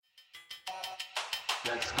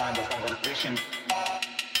That's kind of conversation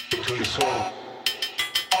to your soul.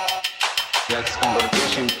 That's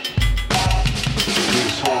conversation to your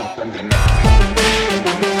soul and the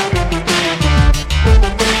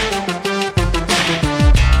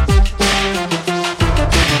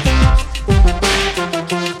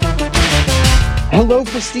Hello,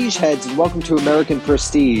 Prestige heads, and welcome to American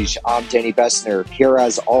Prestige. I'm Danny Bessner, here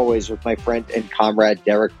as always with my friend and comrade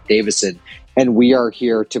Derek Davison, and we are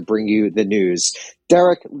here to bring you the news.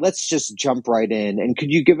 Derek, let's just jump right in, and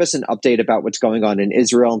could you give us an update about what's going on in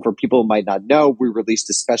Israel? And for people who might not know, we released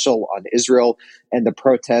a special on Israel and the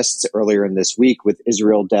protests earlier in this week with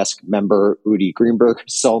Israel Desk member Udi Greenberg,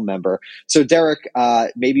 Soul member. So, Derek,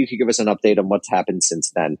 maybe you could give us an update on what's happened since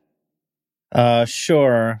then.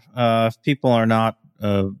 Sure. If people are not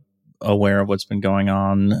aware of what's been going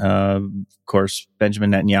on, of course,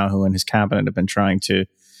 Benjamin Netanyahu and his cabinet have been trying to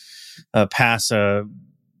pass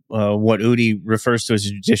what Udi refers to as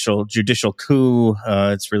a judicial coup.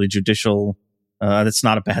 It's really judicial. That's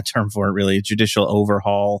not a bad term for it, really. A judicial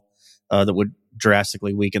overhaul that would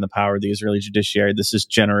drastically weaken the power of the Israeli judiciary. This has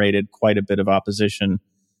generated quite a bit of opposition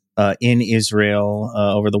in Israel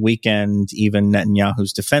over the weekend. Even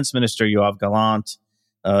Netanyahu's defense minister, Yoav Gallant,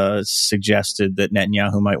 suggested that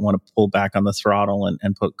Netanyahu might want to pull back on the throttle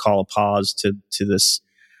and call a pause to this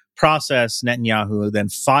process. Netanyahu then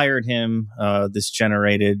fired him. This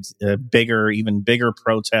generated even bigger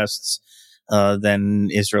protests than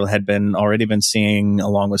Israel had already been seeing,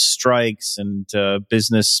 along with strikes and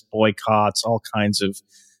business boycotts, all kinds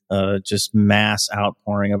of just mass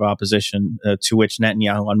outpouring of opposition, to which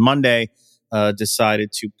Netanyahu on Monday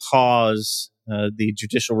decided to pause the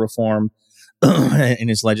judicial reform in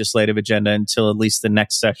his legislative agenda until at least the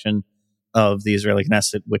next session of the Israeli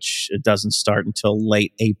Knesset, which doesn't start until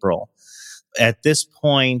late April. At this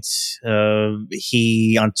point,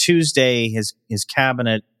 on Tuesday, his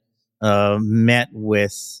cabinet met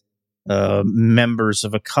with members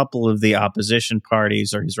of a couple of the opposition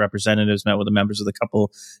parties, or his representatives met with the members of the couple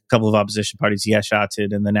of opposition parties, Yesh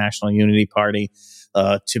Atid and the National Unity Party,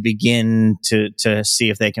 to begin to see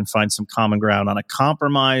if they can find some common ground on a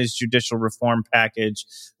compromised judicial reform package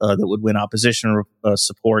that would win opposition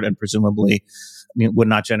support and presumably would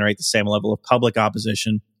not generate the same level of public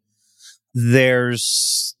opposition.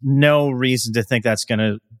 There's no reason to think that's going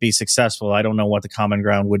to be successful. I don't know what the common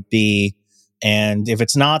ground would be. And if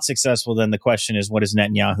it's not successful, then the question is, what does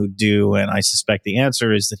Netanyahu do? And I suspect the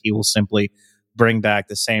answer is that he will simply bring back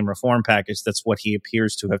the same reform package. That's what he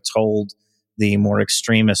appears to have told the more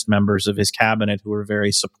extremist members of his cabinet, who are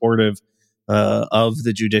very supportive of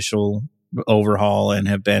the judicial overhaul and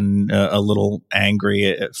have been a little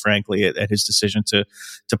angry, frankly, at his decision to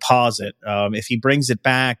pause it. If he brings it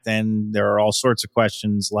back, then there are all sorts of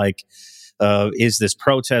questions like, is this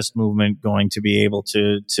protest movement going to be able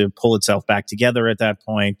to pull itself back together at that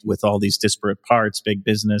point with all these disparate parts, big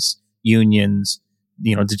business, unions,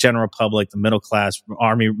 the general public, the middle class,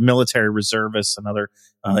 army, military reservists, another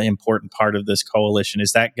important part of this coalition?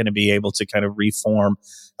 Is that going to be able to kind of reform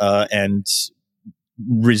and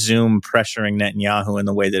resume pressuring Netanyahu in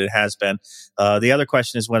the way that it has been? The other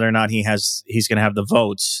question is whether or not he's going to have the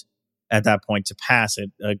votes at that point to pass it.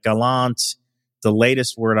 Gallant. The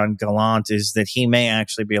latest word on Gallant is that he may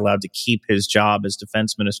actually be allowed to keep his job as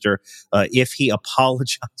defense minister if he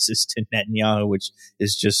apologizes to Netanyahu, which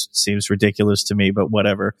seems ridiculous to me, but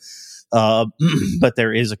whatever. But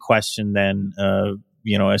there is a question then,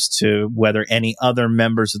 as to whether any other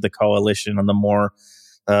members of the coalition on the more,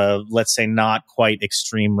 let's say, not quite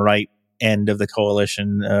extreme right end of the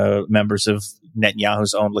coalition, members of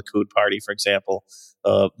Netanyahu's own Likud party, for example,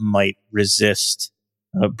 might resist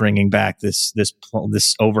bringing back this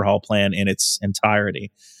overhaul plan in its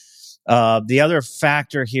entirety. The other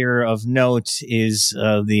factor here of note is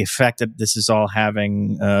the effect that this is all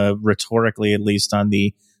having, rhetorically at least, on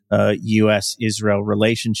the U.S.-Israel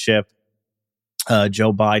relationship.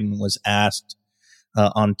 Joe Biden was asked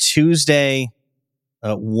on Tuesday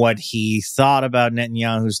what he thought about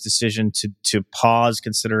Netanyahu's decision to pause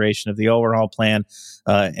consideration of the overhaul plan.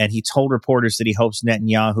 And he told reporters that he hopes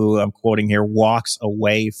Netanyahu, I'm quoting here, walks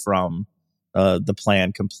away from the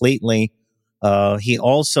plan completely. He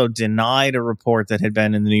also denied a report that had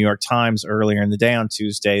been in the New York Times earlier in the day on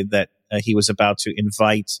Tuesday that he was about to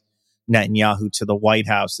invite Netanyahu to the White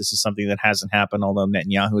House. This is something that hasn't happened, although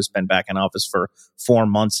Netanyahu has been back in office for 4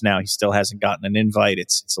 months now. He still hasn't gotten an invite.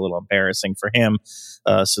 It's a little embarrassing for him.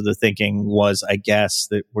 So the thinking was, I guess,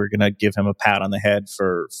 that we're going to give him a pat on the head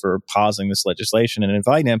for pausing this legislation and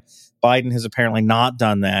invite him. Biden has apparently not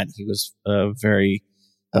done that. He was very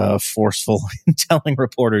forceful in telling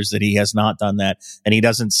reporters that he has not done that, and he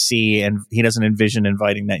doesn't see and he doesn't envision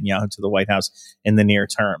inviting Netanyahu to the White House in the near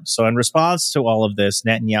term. So in response to all of this,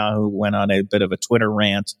 Netanyahu went on a bit of a Twitter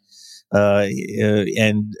rant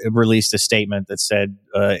and released a statement that said,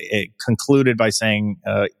 it concluded by saying,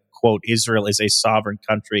 quote, Israel is a sovereign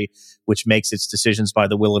country which makes its decisions by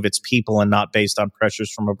the will of its people and not based on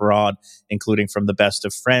pressures from abroad, including from the best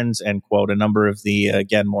of friends, end quote. A number of the,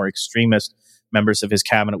 again, more extremist members of his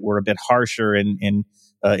cabinet were a bit harsher in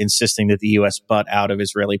insisting that the U.S. butt out of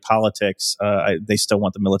Israeli politics. They still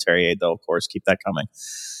want the military aid, though, of course, keep that coming.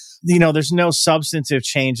 There's no substantive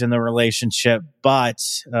change in the relationship, but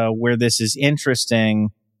where this is interesting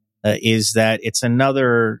is that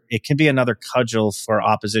it can be another cudgel for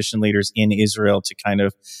opposition leaders in Israel to kind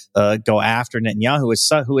of go after Netanyahu,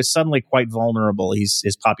 who is suddenly quite vulnerable.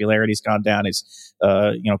 His popularity's gone down. His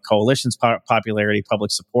coalition's popularity,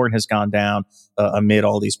 public support has gone down amid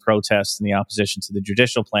all these protests and the opposition to the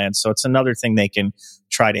judicial plan. So it's another thing they can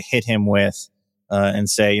try to hit him with and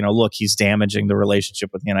say, look, he's damaging the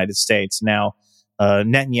relationship with the United States. Now,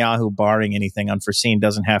 Netanyahu, barring anything unforeseen,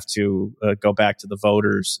 doesn't have to go back to the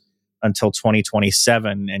voters until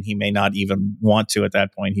 2027, and he may not even want to at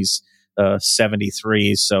that point. He's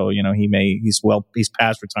 73, so he's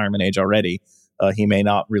past retirement age already. He may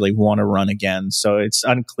not really want to run again. So it's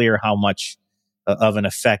unclear how much of an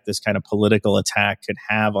effect this kind of political attack could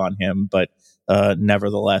have on him. But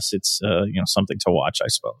nevertheless, it's something to watch, I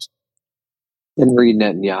suppose. Henry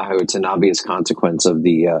Netanyahu, it's an obvious consequence of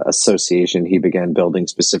the association he began building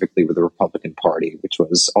specifically with the Republican Party, which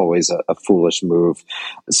was always a foolish move.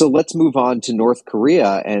 So let's move on to North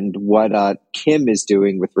Korea and what Kim is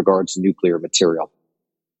doing with regards to nuclear material.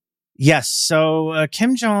 Yes. So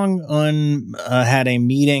Kim Jong-un had a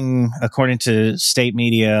meeting, according to state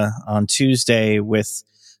media, on Tuesday with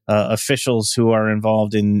officials who are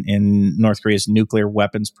involved in North Korea's nuclear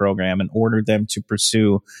weapons program and ordered them to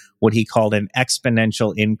pursue what he called an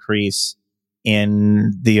exponential increase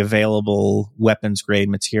in the available weapons grade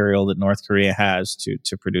material that North Korea has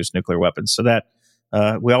to produce nuclear weapons. So that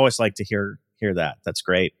we always like to hear that. That's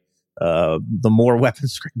great. The more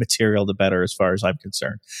weapons grade material, the better, as far as I'm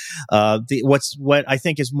concerned. What I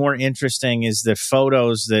think is more interesting is the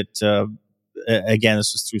photos that, again,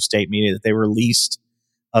 this was through state media, that they released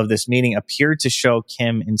of this meeting appeared to show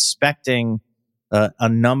Kim inspecting a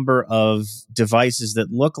number of devices that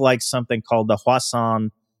look like something called the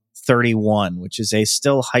Hwasan 31, which is a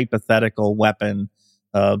still hypothetical weapon,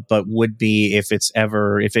 but would be,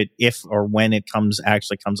 if or when it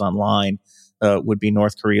actually comes online, would be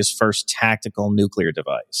North Korea's first tactical nuclear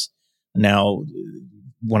device. Now,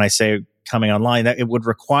 when I say coming online, that it would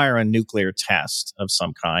require a nuclear test of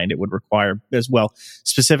some kind. It would require, as well,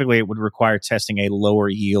 specifically, it would require testing a lower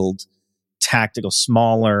yield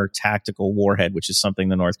smaller tactical warhead, which is something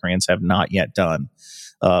the North Koreans have not yet done,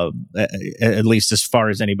 at least as far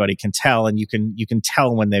as anybody can tell. And you can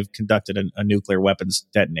tell when they've conducted a nuclear weapons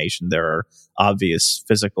detonation. There are obvious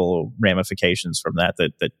physical ramifications from that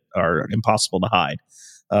are impossible to hide.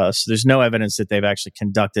 So there's no evidence that they've actually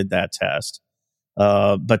conducted that test.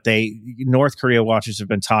 But North Korea watchers have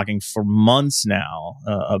been talking for months now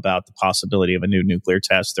about the possibility of a new nuclear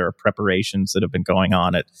test. There are preparations that have been going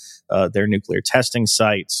on at their nuclear testing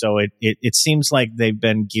site. So it seems like they've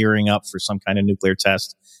been gearing up for some kind of nuclear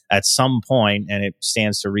test at some point, and it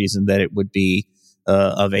stands to reason that it would be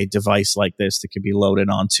of a device like this that could be loaded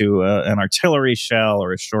onto an artillery shell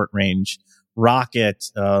or a short-range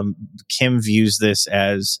rocket. Kim views this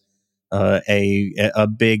as a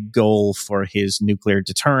big goal for his nuclear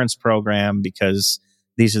deterrence program, because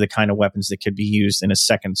these are the kind of weapons that could be used in a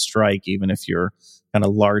second strike, even if your kind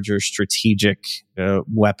of larger strategic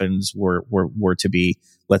weapons were to be,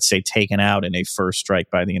 let's say, taken out in a first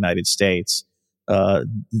strike by the United States.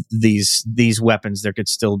 These weapons, there could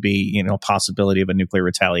still be, possibility of a nuclear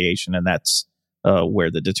retaliation, and that's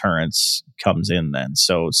where the deterrence comes in then.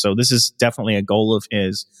 So this is definitely a goal of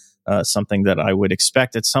his. Something that I would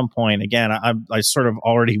expect at some point. Again, I sort of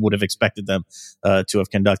already would have expected them to have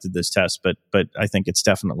conducted this test, but I think it's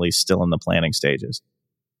definitely still in the planning stages.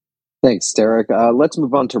 Thanks, Derek. Let's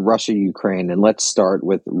move on to Russia, Ukraine, and let's start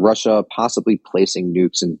with Russia possibly placing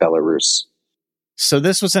nukes in Belarus. So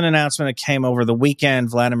this was an announcement that came over the weekend.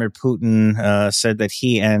 Vladimir Putin said that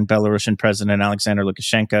he and Belarusian President Alexander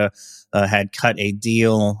Lukashenko had cut a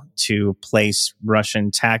deal to place Russian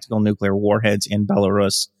tactical nuclear warheads in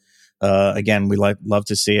Belarus. Again, we love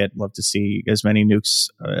to see it. Love to see as many nukes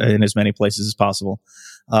in as many places as possible.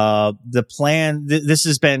 The plan, this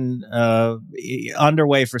has been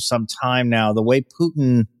underway for some time now. The way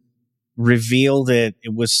Putin revealed it,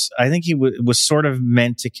 I think it was sort of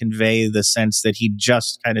meant to convey the sense that he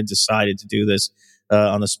just kind of decided to do this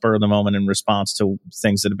on the spur of the moment in response to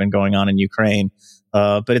things that have been going on in Ukraine.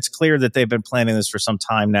 But it's clear that they've been planning this for some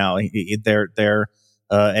time now. They're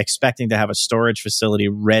expecting to have a storage facility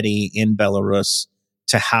ready in Belarus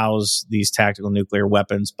to house these tactical nuclear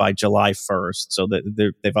weapons by July 1st. So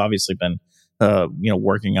they've obviously been,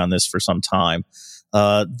 working on this for some time.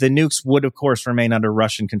 The nukes would, of course, remain under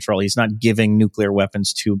Russian control. He's not giving nuclear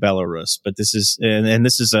weapons to Belarus, but this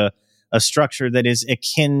is a structure that is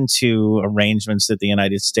akin to arrangements that the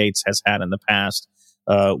United States has had in the past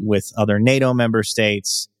with other NATO member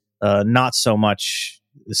states. Not so much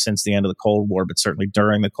since the end of the Cold War, but certainly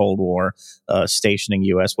during the Cold War, stationing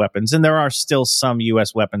U.S. weapons. And there are still some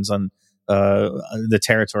U.S. weapons on the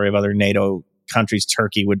territory of other NATO countries.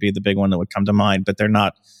 Turkey would be the big one that would come to mind, but they're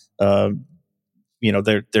not, their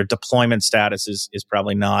deployment status is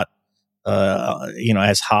probably not,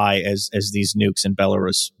 as high as these nukes in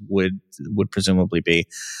Belarus would presumably be.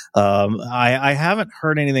 I haven't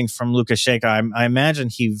heard anything from Lukashenko. I imagine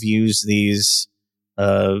he views this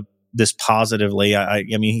positively. I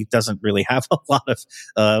mean, he doesn't really have a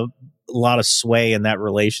lot of sway in that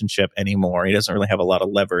relationship anymore. He doesn't really have a lot of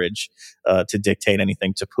leverage to dictate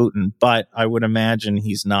anything to Putin. But I would imagine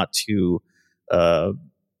he's not too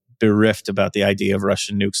bereft about the idea of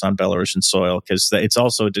Russian nukes on Belarusian soil, because it's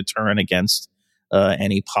also a deterrent against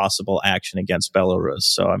any possible action against Belarus.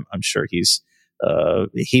 So I'm sure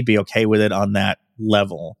he'd be okay with it on that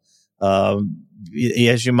level.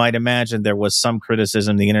 As you might imagine, there was some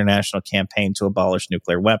criticism. The international campaign to abolish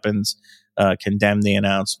nuclear weapons condemned the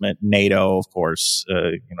announcement. NATO, of course,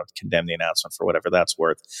 condemned the announcement for whatever that's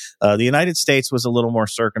worth. The United States was a little more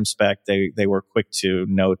circumspect. They were quick to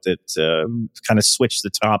note that, kind of switch the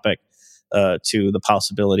topic to the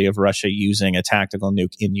possibility of Russia using a tactical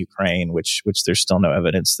nuke in Ukraine, which there's still no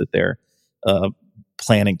evidence that they're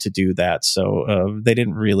planning to do that. So they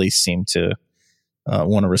didn't really seem to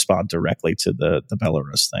want to respond directly to the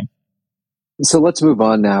Belarus thing. So let's move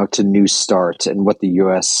on now to New START and what the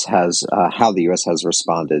U.S. has, how the U.S. has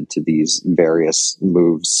responded to these various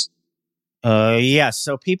moves.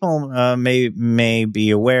 So people may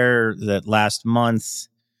be aware that last month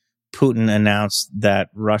Putin announced that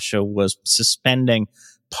Russia was suspending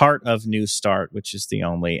part of New START, which is the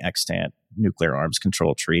only extant nuclear arms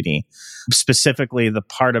control treaty, specifically the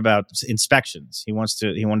part about inspections. He wanted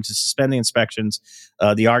to suspend the inspections.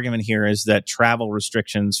 The argument here is that travel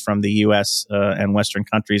restrictions from the U.S. And Western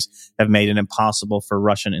countries have made it impossible for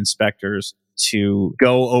Russian inspectors to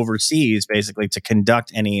go overseas, basically to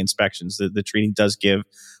conduct any inspections. The treaty does give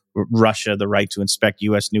Russia the right to inspect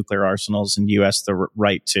U.S. nuclear arsenals and U.S. the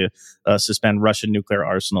right to suspend Russian nuclear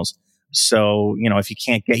arsenals. So, if you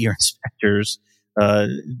can't get your inspectors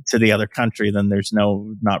to the other country, then there's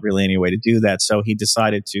not really any way to do that. So he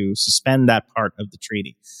decided to suspend that part of the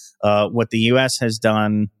treaty. What the U.S. has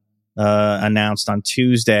done, announced on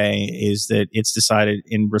Tuesday, is that it's decided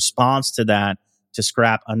in response to that to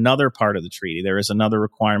scrap another part of the treaty. There is another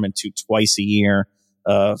requirement to twice a year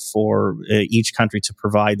for each country to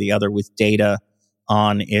provide the other with data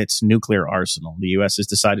on its nuclear arsenal. The U.S. has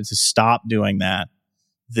decided to stop doing that.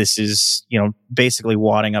 This is, basically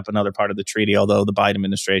wadding up another part of the treaty, although the Biden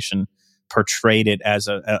administration portrayed it as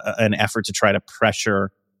an effort to try to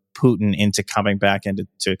pressure Putin into coming back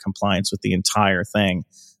into compliance with the entire thing.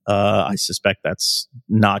 I suspect that's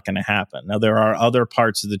not going to happen. Now, there are other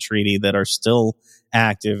parts of the treaty that are still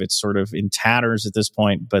active. It's sort of in tatters at this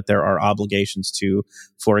point, but there are obligations to,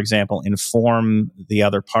 for example, inform the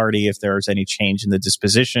other party if there is any change in the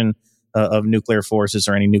disposition of nuclear forces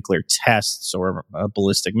or any nuclear tests or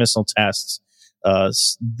ballistic missile tests.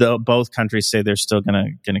 Both countries say they're still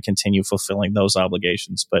going to continue fulfilling those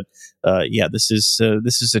obligations. But this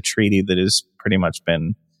is a treaty that has pretty much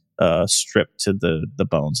been stripped to the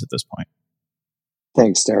bones at this point.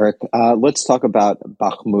 Thanks, Derek. Let's talk about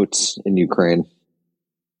Bakhmut in Ukraine.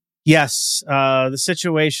 Yes, the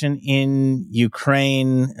situation in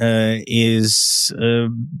Ukraine is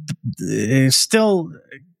still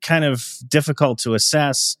kind of difficult to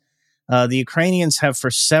assess. The Ukrainians have for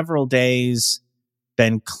several days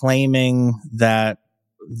been claiming that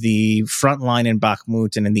the front line in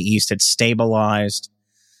Bakhmut and in the east had stabilized.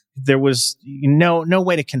 There was no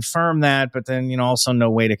way to confirm that, but then also no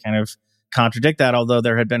way to kind of contradict that, although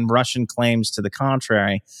there had been Russian claims to the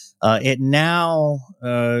contrary. It now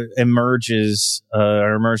emerged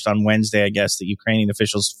on Wednesday, I guess, that Ukrainian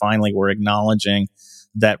officials finally were acknowledging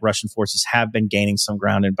that Russian forces have been gaining some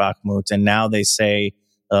ground in Bakhmut. And now they say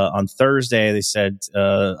on Thursday, they said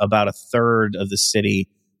about a third of the city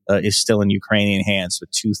is still in Ukrainian hands,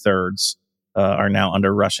 but 2/3 are now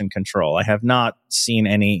under Russian control. I have not seen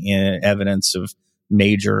any evidence of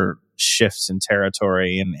major shifts in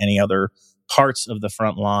territory in any other parts of the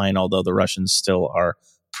front line, although the Russians still are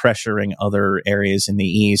pressuring other areas in the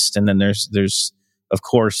east. And then there's of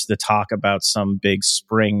course the talk about some big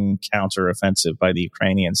spring counteroffensive by the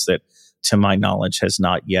Ukrainians that, to my knowledge, has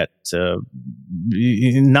not yet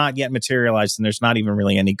materialized, and there's not even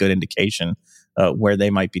really any good indication where they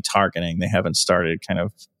might be targeting. They haven't started kind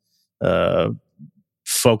of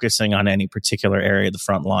focusing on any particular area of the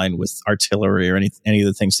front line with artillery or any of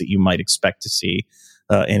the things that you might expect to see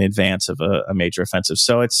in advance of a major offensive.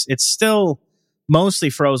 So it's still mostly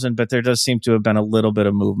frozen, but there does seem to have been a little bit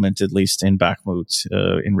of movement, at least in Bakhmut,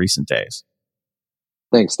 in recent days.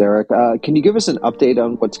 Thanks, Derek. Can you give us an update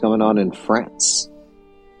on what's going on in France?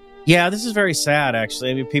 Yeah, this is very sad,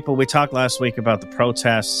 actually. I mean, we talked last week about the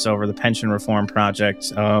protests over the pension reform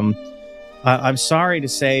project. I'm sorry to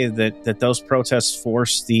say that those protests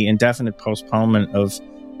forced the indefinite postponement of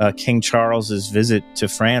King Charles's visit to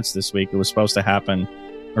France this week. It was supposed to happen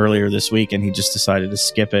earlier this week, and he just decided to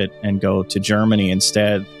skip it and go to Germany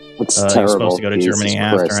instead. It's terrible. He was supposed to go to Germany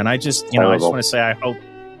after. And I just want to say,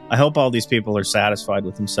 I hope all these people are satisfied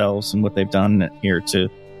with themselves and what they've done here to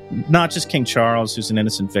not just King Charles, who's an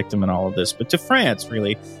innocent victim in all of this, but to France,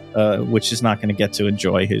 really, which is not going to get to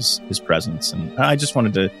enjoy his presence. And I just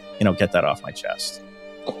wanted to, get that off my chest.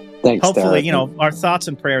 Thanks, hopefully, Derek. Our thoughts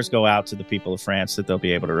and prayers go out to the people of France that they'll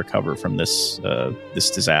be able to recover from this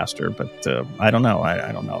disaster. But I don't know.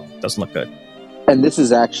 I don't know. It doesn't look good. And this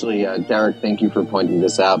is actually, Derek, thank you for pointing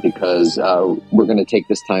this out, because we're going to take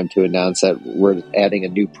this time to announce that we're adding a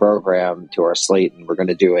new program to our slate, and we're going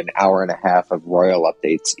to do an hour and a half of royal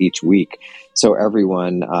updates each week. So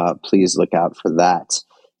everyone, please look out for that.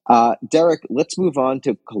 Derek, let's move on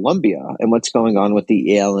to Colombia and what's going on with the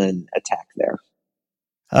ELN attack there.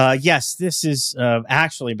 Yes, this is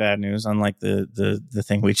actually bad news, unlike the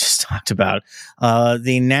thing we just talked about.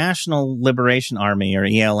 The National Liberation Army, or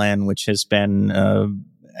ELN, which has been,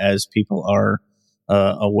 as people are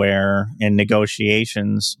aware, in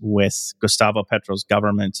negotiations with Gustavo Petro's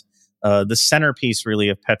government, the centerpiece really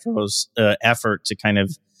of Petro's effort to kind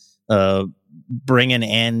of bring an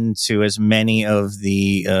end to as many of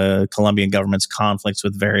the Colombian government's conflicts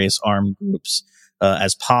with various armed groups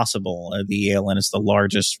as possible. The ELN is the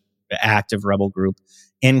largest active rebel group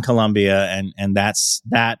in Colombia, and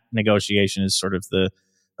that negotiation is sort of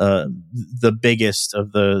the biggest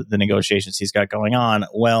of the negotiations he's got going on.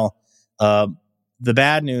 Well, the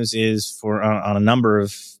bad news is on a number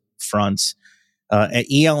of fronts.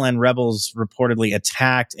 ELN rebels reportedly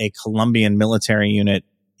attacked a Colombian military unit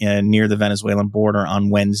near the Venezuelan border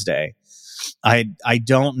on Wednesday. I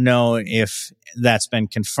don't know if that's been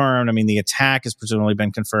confirmed. I mean, the attack has presumably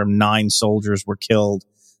been confirmed. 9 soldiers were killed.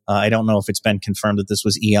 I don't know if it's been confirmed that this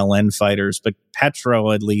was ELN fighters, but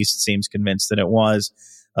Petro at least seems convinced that it was.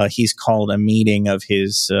 He's called a meeting of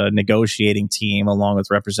his negotiating team along with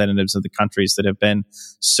representatives of the countries that have been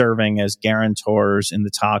serving as guarantors in the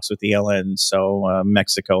talks with ELN. So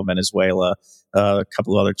Mexico, Venezuela, a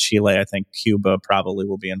couple of other, Chile, I think Cuba probably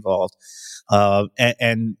will be involved.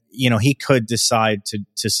 And he could decide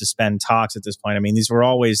to suspend talks at this point. I mean, these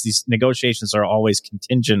negotiations are always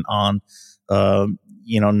contingent on,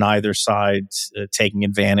 neither side taking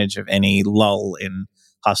advantage of any lull in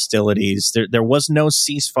hostilities. There was no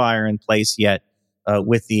ceasefire in place yet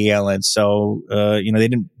with the ELN, so they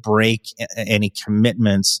didn't break any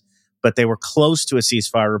commitments, but they were close to a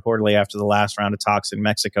ceasefire reportedly after the last round of talks in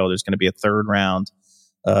Mexico. There's going to be a third round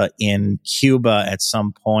in Cuba at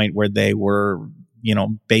some point, where they were,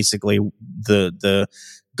 basically the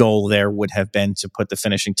goal there would have been to put the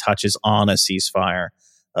finishing touches on a ceasefire.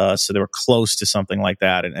 So they were close to something like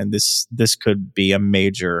that, and this could be a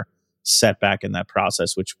major setback in that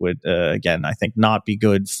process, which would again, I think, not be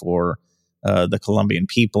good for the Colombian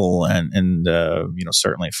people and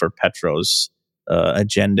certainly for Petro's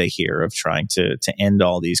agenda here of trying to end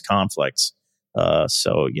all these conflicts.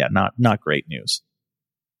 So yeah, not great news.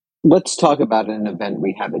 Let's talk about an event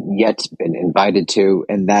we haven't yet been invited to,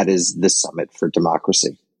 and that is the Summit for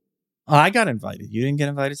Democracy. I got invited. You didn't get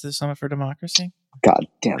invited to the Summit for Democracy? God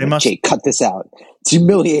damn it, Jake, cut this out. It's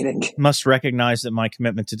humiliating. Must recognize that my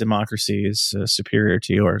commitment to democracy is superior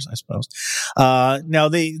to yours, I suppose. Now,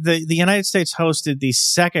 the United States hosted the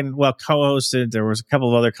second, co-hosted, there was a couple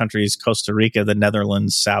of other countries, Costa Rica, the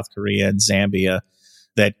Netherlands, South Korea, and Zambia,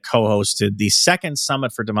 that co-hosted the second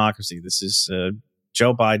Summit for Democracy. This is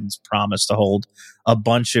Joe Biden's promise to hold a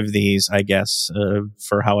bunch of these, I guess,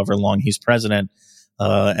 for however long he's president.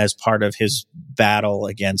 as part of his battle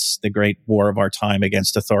against the great war of our time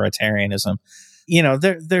against authoritarianism.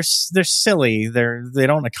 They're silly. They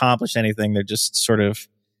don't accomplish anything. They're just sort of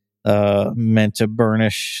meant to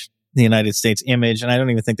burnish the United States image, and I don't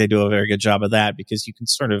even think they do a very good job of that, because you can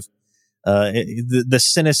sort of the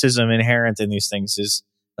cynicism inherent in these things is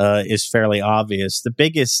fairly obvious. The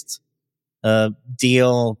biggest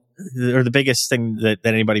deal, or the biggest thing that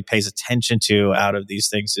anybody pays attention to out of these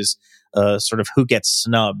things is sort of who gets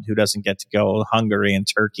snubbed, who doesn't get to go. Hungary and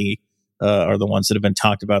Turkey are the ones that have been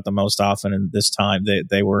talked about the most often. And this time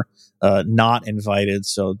they were not invited,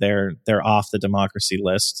 so they're off the democracy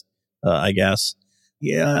list, I guess.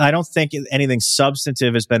 Yeah, I don't think anything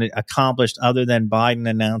substantive has been accomplished other than Biden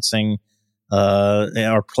announcing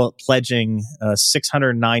or pledging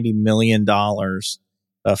 $690 million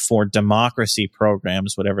for democracy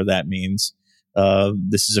programs, whatever that means.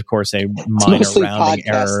 This is, of course, a minor rounding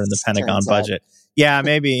error in the Pentagon budget. Yeah,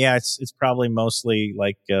 maybe. Yeah, it's probably mostly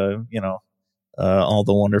like all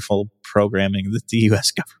the wonderful programming that the U.S.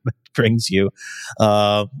 government brings you.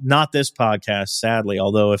 Not this podcast, sadly.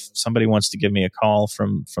 Although, if somebody wants to give me a call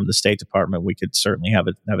from the State Department, we could certainly have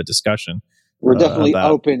a discussion. We're definitely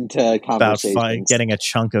open to conversations about getting a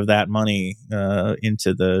chunk of that money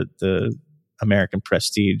into the American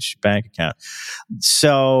Prestige bank account.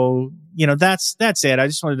 So, that's it. I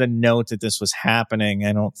just wanted to note that this was happening.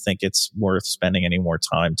 I don't think it's worth spending any more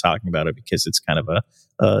time talking about it, because it's kind of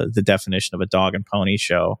the definition of a dog and pony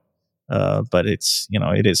show. But it's,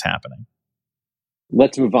 it is happening.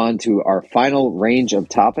 Let's move on to our final range of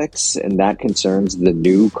topics, and that concerns the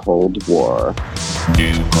new Cold War.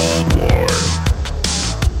 New Cold War.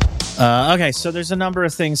 Okay, so there's a number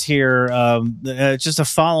of things here. Just a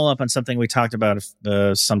follow-up on something we talked about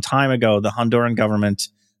some time ago. The Honduran government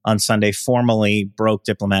on Sunday formally broke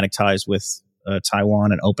diplomatic ties with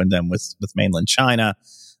Taiwan and opened them with mainland China.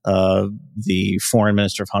 The foreign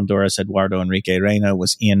minister of Honduras, Eduardo Enrique Reina,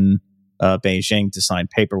 was in Beijing to sign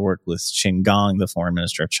paperwork with Qin Gang, the foreign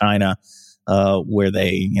minister of China, where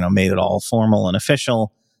they made it all formal and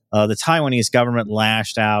official. The Taiwanese government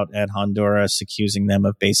lashed out at Honduras, accusing them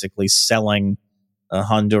of basically selling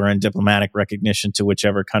Honduran diplomatic recognition to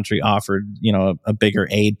whichever country offered, a bigger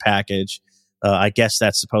aid package. I guess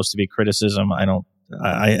that's supposed to be criticism.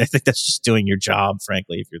 I think that's just doing your job,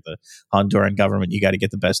 frankly. If you're the Honduran government, you got to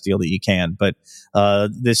get the best deal that you can. But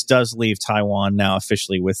this does leave Taiwan now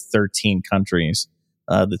officially with 13 countries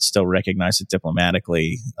that still recognize it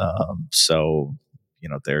diplomatically. So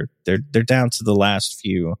they're down to the last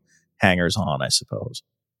few hangers on, I suppose.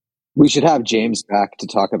 We should have James back to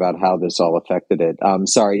talk about how this all affected it.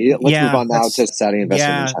 Sorry, let's move on now to Saudi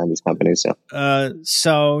investment in Chinese companies.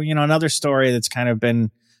 So, another story that's kind of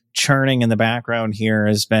been churning in the background here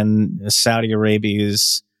has been Saudi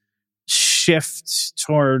Arabia's shift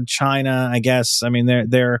toward China, I guess. I mean,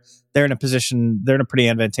 they're in a pretty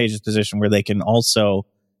advantageous position where they can also,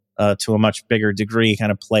 to a much bigger degree,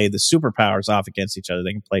 kind of play the superpowers off against each other.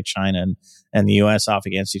 They can play China and the U.S. off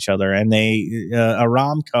against each other. And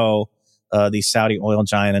Aramco, the Saudi oil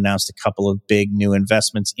giant, announced a couple of big new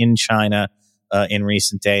investments in China in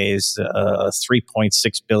recent days. A $3.6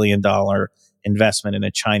 billion investment in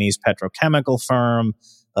a Chinese petrochemical firm,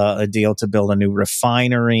 a deal to build a new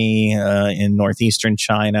refinery in northeastern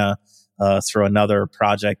China through another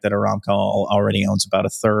project that Aramco already owns about a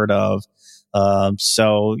third of.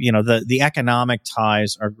 So, the economic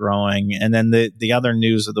ties are growing. And then the other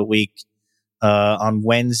news of the week, on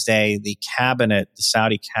Wednesday, the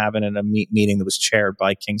Saudi cabinet, a meeting that was chaired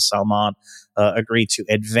by King Salman, agreed to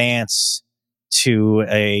advance to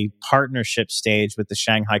a partnership stage with the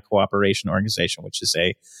Shanghai Cooperation Organization, which is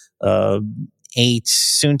a 8,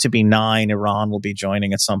 soon to be 9. Iran will be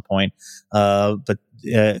joining at some point, but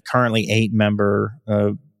currently 8-member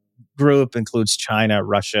group, includes China,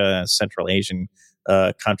 Russia, Central Asian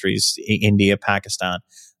countries, India, Pakistan.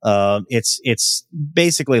 It's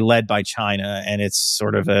basically led by China, and it's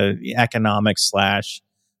sort of a economic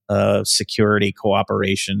 / security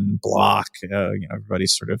cooperation bloc. Everybody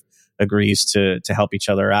sort of agrees to help each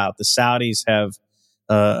other out. The Saudis have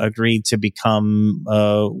agreed to become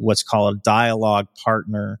what's called a dialogue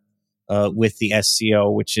partner with the SCO,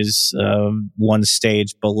 which is one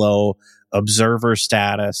stage below observer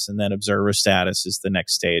status, and then observer status is the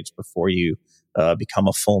next stage before you become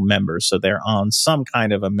a full member. So they're on some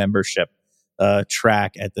kind of a membership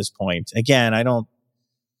track at this point. Again,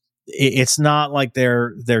 it's not like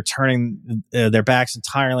they're turning their backs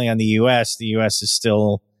entirely on the U.S. The U.S. is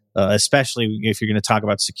still, especially if you're going to talk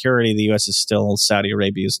about security, the U.S. is still Saudi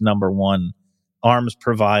Arabia's number one arms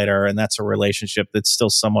provider, and that's a relationship that's still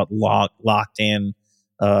somewhat locked in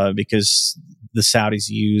because the Saudis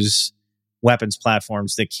use weapons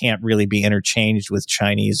platforms that can't really be interchanged with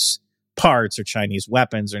Chinese parts or Chinese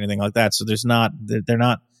weapons or anything like that. So they're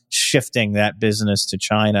not shifting that business to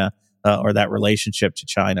China or that relationship to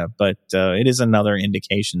China. But it is another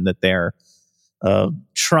indication that they're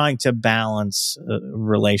trying to balance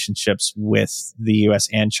relationships with the U.S.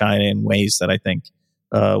 and China in ways that I think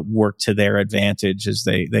work to their advantage, as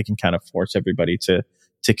they can kind of force everybody to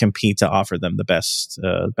compete to offer them the best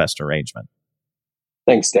arrangement.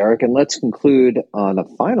 Thanks, Derek. And let's conclude on a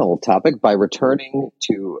final topic by returning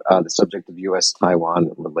to the subject of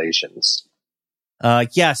U.S.-Taiwan relations.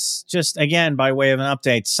 Yes, just again, by way of an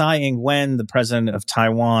update, Tsai Ing-wen, the president of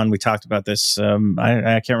Taiwan, we talked about this,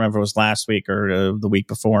 I can't remember if it was last week or the week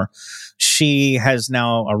before. She has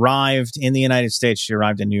now arrived in the United States. She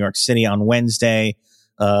arrived in New York City on Wednesday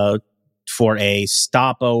for a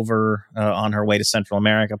stopover on her way to Central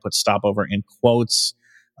America, put stopover in quotes,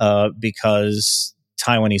 because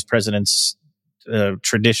Taiwanese presidents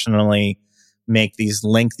traditionally make these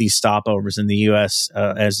lengthy stopovers in the U.S.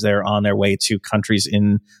 As they're on their way to countries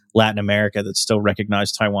in Latin America that still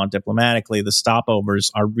recognize Taiwan diplomatically. The stopovers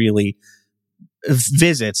are really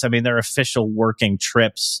visits. I mean, they're official working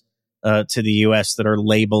trips to the U.S. that are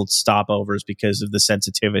labeled stopovers because of the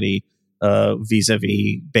sensitivity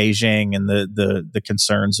vis-a-vis Beijing and the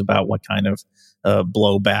concerns about what kind of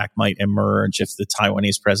blowback might emerge if the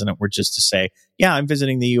Taiwanese president were just to say, "Yeah, I'm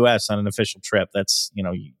visiting the U.S. on an official trip." That's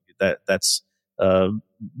that's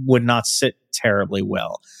would not sit terribly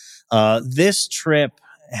well. This trip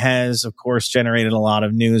has, of course, generated a lot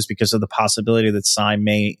of news because of the possibility that Tsai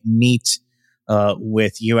may meet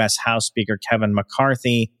with U.S. House Speaker Kevin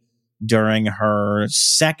McCarthy during her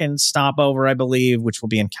second stopover, I believe, which will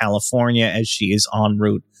be in California, as she is en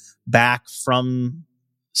route back from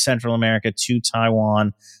Central America to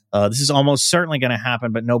Taiwan. This is almost certainly going to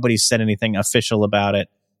happen, but nobody's said anything official about it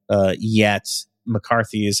yet.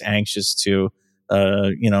 McCarthy is anxious to,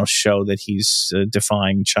 show that he's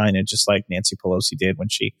defying China, just like Nancy Pelosi did when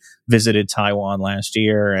she visited Taiwan last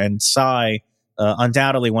year. And Tsai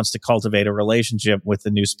undoubtedly wants to cultivate a relationship with the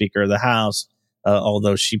new Speaker of the House,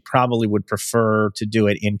 although she probably would prefer to do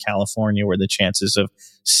it in California, where the chances of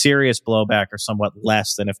serious blowback are somewhat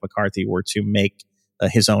less than if McCarthy were to make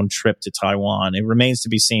his own trip to Taiwan. It remains to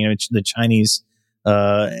be seen. The Chinese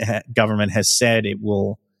government has said it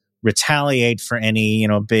will retaliate for any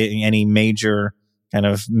major kind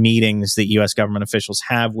of meetings that U.S. government officials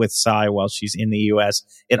have with Tsai while she's in the U.S.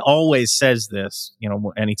 It always says this,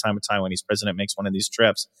 anytime a Taiwanese president makes one of these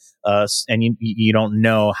trips, and you don't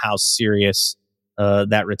know how serious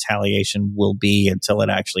that retaliation will be until it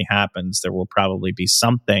actually happens. There will probably be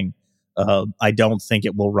something. I don't think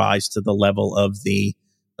it will rise to the level of the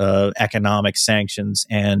economic sanctions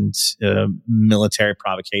and military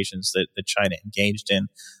provocations that China engaged in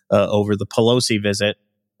over the Pelosi visit,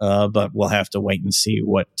 but we'll have to wait and see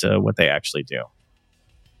what they actually do.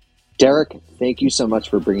 Derek, thank you so much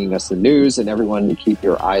for bringing us the news, and everyone keep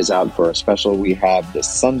your eyes out for a special we have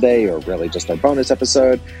this Sunday, or really just our bonus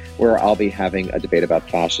episode, where I'll be having a debate about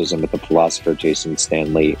fascism with the philosopher Jason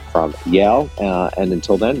Stanley from Yale. And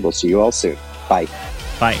until then, we'll see you all soon. Bye.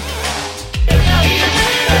 Bye.